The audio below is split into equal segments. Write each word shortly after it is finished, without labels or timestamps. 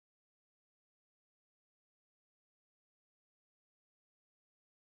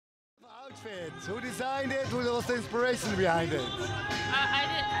Outfit. Who designed it? Who was the inspiration behind it?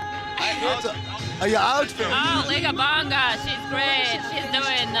 Your outfit. Oh, Liga Bonga, she's great. She's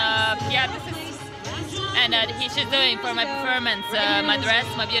doing, she's doing for my performance, my dress,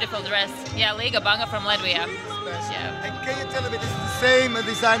 my beautiful dress. Yeah, Liga Bonga from Latvia. Yeah. And can you tell me, this is the same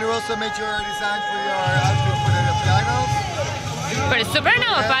designer also made your design for your outfit for the finals? For the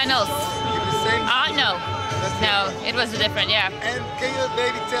Supernova finals? The same? No. No, it was different, yeah. And can you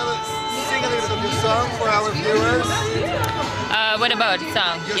maybe sing a little bit of your song for our viewers? What about the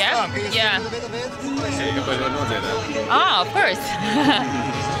song? Your yeah? Song. Can you yeah. sing a little bit of it? Oh, of course.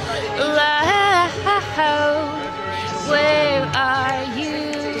 Where are you?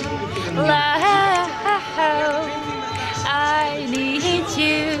 I need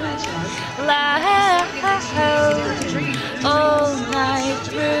you. All night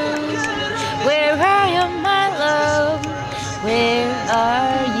through. Where are you, my love? Where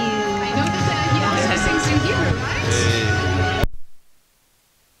are you?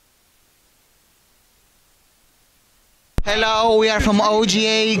 Hello, we are from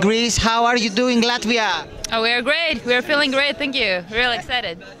OGAE Greece. How are you doing, Latvia? Oh, we are great. We are feeling great. Thank you. Really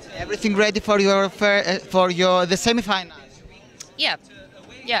excited. Everything ready for the semi-finals? Yeah.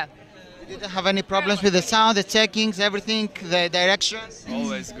 Yeah. You didn't have any problems with the sound, the checkings, everything, the direction?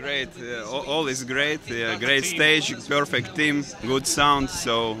 Always great. All is great. Great stage, perfect team, good sound.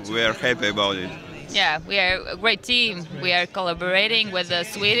 So we are happy about it. Yeah, we are a great team. We are collaborating with the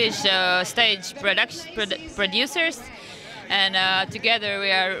Swedish stage producers, and together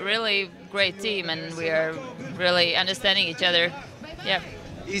we are a really great team, and we are really understanding each other. Yeah.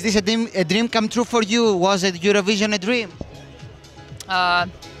 Is this a dream come true for you? Was it Eurovision a dream?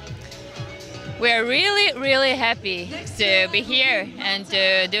 We are really, really happy to be here and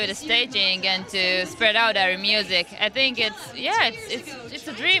to do the staging and to spread out our music. I think it's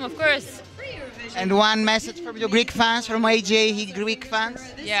a dream, of course. And one message from your Greek fans, from OGAE Greek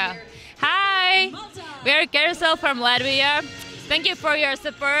fans? Yeah. Hi! We are Carousel from Latvia. Thank you for your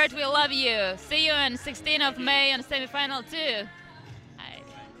support. We love you. See you on 16th of May on semi-final too.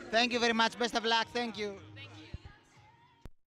 Thank you very much. Best of luck. Thank you.